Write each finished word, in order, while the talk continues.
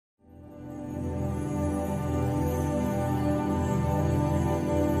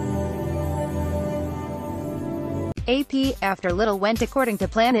AP, after little went according to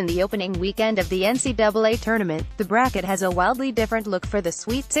plan in the opening weekend of the NCAA tournament, the bracket has a wildly different look for the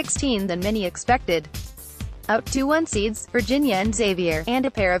Sweet 16 than many expected. Out 2 1 seeds, Virginia and Xavier, and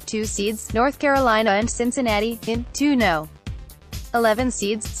a pair of 2 seeds, North Carolina and Cincinnati, in 2-0. 11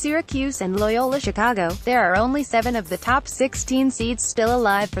 seeds, Syracuse and Loyola Chicago. There are only 7 of the top 16 seeds still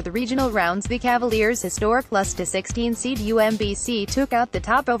alive for the regional rounds. The Cavaliers' historic loss to 16 seed UMBC took out the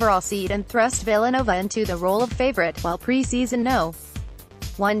top overall seed and thrust Villanova into the role of favorite, while preseason No.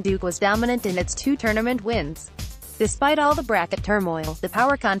 1 Duke was dominant in its 2 tournament wins. Despite all the bracket turmoil, the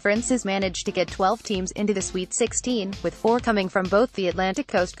Power Conference has managed to get 12 teams into the Sweet 16, with 4 coming from both the Atlantic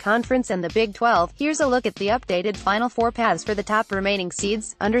Coast Conference and the Big 12. Here's a look at the updated Final Four paths for the top remaining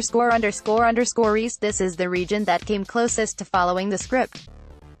seeds, ___East. This is the region that came closest to following the script.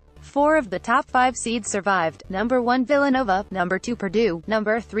 4 of the top 5 seeds survived: number 1 Villanova, number 2 Purdue,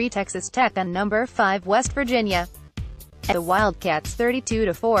 number 3 Texas Tech, and number 5 West Virginia. The Wildcats,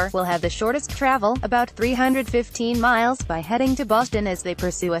 32-4, will have the shortest travel, about 315 miles, by heading to Boston as they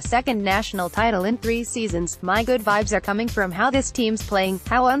pursue a second national title in 3 seasons. My good vibes are coming from how this team's playing,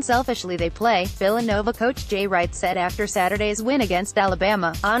 how unselfishly they play, Villanova coach Jay Wright said after Saturday's win against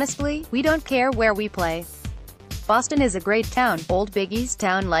Alabama. Honestly, we don't care where we play. Boston is a great town, old Big East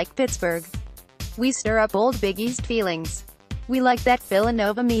town like Pittsburgh. We stir up old Big East feelings. We like that.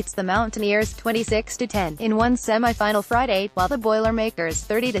 Villanova meets the Mountaineers 26-10 in one semifinal Friday, while the Boilermakers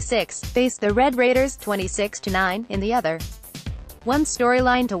 30-6 face the Red Raiders 26-9 in the other. One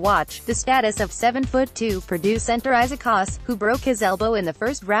storyline to watch: the status of 7'2" Purdue center Isaac Haas, who broke his elbow in the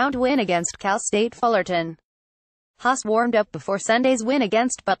first-round win against Cal State Fullerton. Haas warmed up before Sunday's win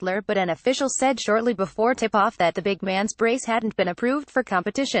against Butler, but an official said shortly before tip-off that the big man's brace hadn't been approved for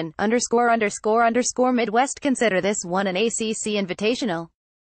competition. Midwest consider this one an ACC invitational.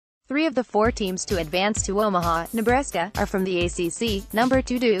 3 of the 4 teams to advance to Omaha, Nebraska, are from the ACC, number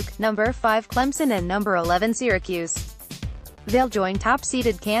 2 Duke, number 5 Clemson, and number 11 Syracuse. They'll join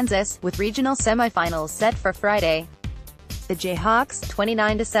top-seeded Kansas, with regional semifinals set for Friday. The Jayhawks,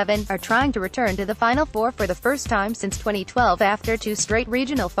 29-7, are trying to return to the Final Four for the first time since 2012 after 2 straight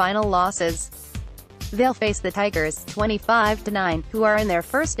regional final losses. They'll face the Tigers, 25-9, who are in their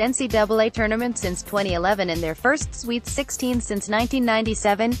first NCAA tournament since 2011 and their first Sweet 16 since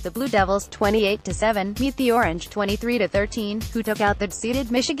 1997. The Blue Devils, 28-7, meet the Orange, 23-13, who took out the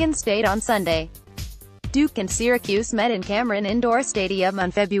seeded Michigan State on Sunday. Duke and Syracuse met in Cameron Indoor Stadium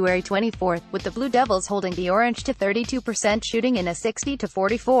on February 24, with the Blue Devils holding the Orange to 32% shooting in a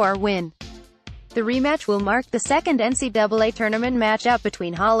 60-44 win. The rematch will mark the second NCAA tournament matchup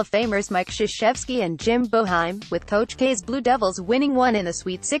between Hall of Famers Mike Krzyzewski and Jim Boeheim, with Coach K's Blue Devils winning one in the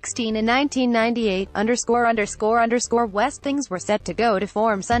Sweet 16 in 1998. West. Things were set to go to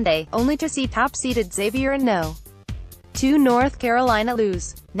form Sunday, only to see top-seeded Xavier and No. 2 North Carolina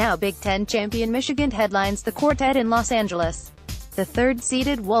lose. Now Big Ten champion Michigan headlines the quartet in Los Angeles. The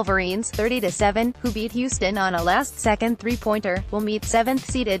 3rd-seeded Wolverines, 30-7, who beat Houston on a last-second 3-pointer, will meet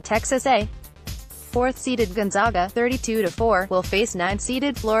 7th-seeded Texas A. 4th-seeded Gonzaga, 32-4, will face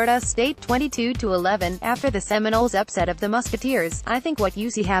 9th-seeded Florida State 22-11, after the Seminoles' upset of the Musketeers. I think what you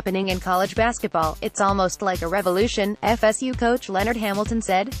see happening in college basketball, it's almost like a revolution, FSU coach Leonard Hamilton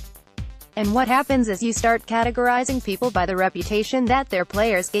said. And what happens is you start categorizing people by the reputation that their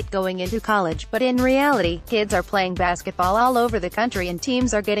players get going into college, but in reality, kids are playing basketball all over the country and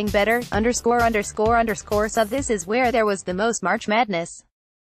teams are getting better, So this is where there was the most March Madness.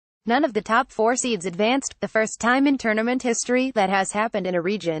 None of the top 4 seeds advanced, the first time in tournament history that has happened in a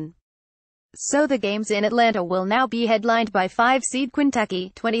region. So the games in Atlanta will now be headlined by 5-seed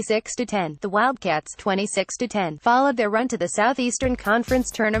Kentucky, 26-10. The Wildcats, 26-10, followed their run to the Southeastern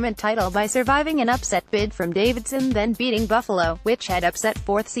Conference tournament title by surviving an upset bid from Davidson, then beating Buffalo, which had upset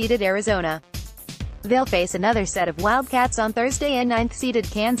 4th-seeded Arizona. They'll face another set of Wildcats on Thursday and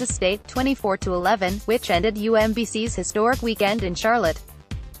 9th-seeded Kansas State, 24-11, which ended UMBC's historic weekend in Charlotte.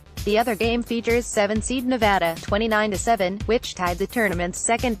 The other game features 7-seed Nevada, 29-7, which tied the tournament's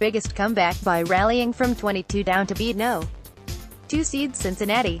second biggest comeback by rallying from 22 down to beat No. 2 seed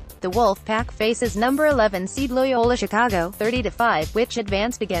Cincinnati. The Wolfpack faces number 11 seed Loyola Chicago, 30-5, which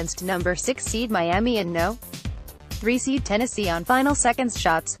advanced against number 6 seed Miami and No. 3 seed Tennessee on final seconds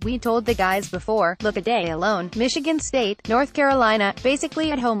shots. We told the guys before, look a day alone. Michigan State, North Carolina,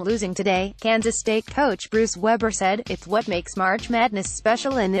 basically at home losing today. Kansas State coach Bruce Weber said, it's what makes March Madness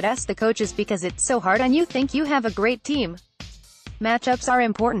special and it us the coaches because it's so hard on you think you have a great team. Matchups are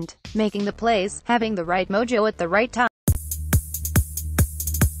important. Making the plays, having the right mojo at the right time.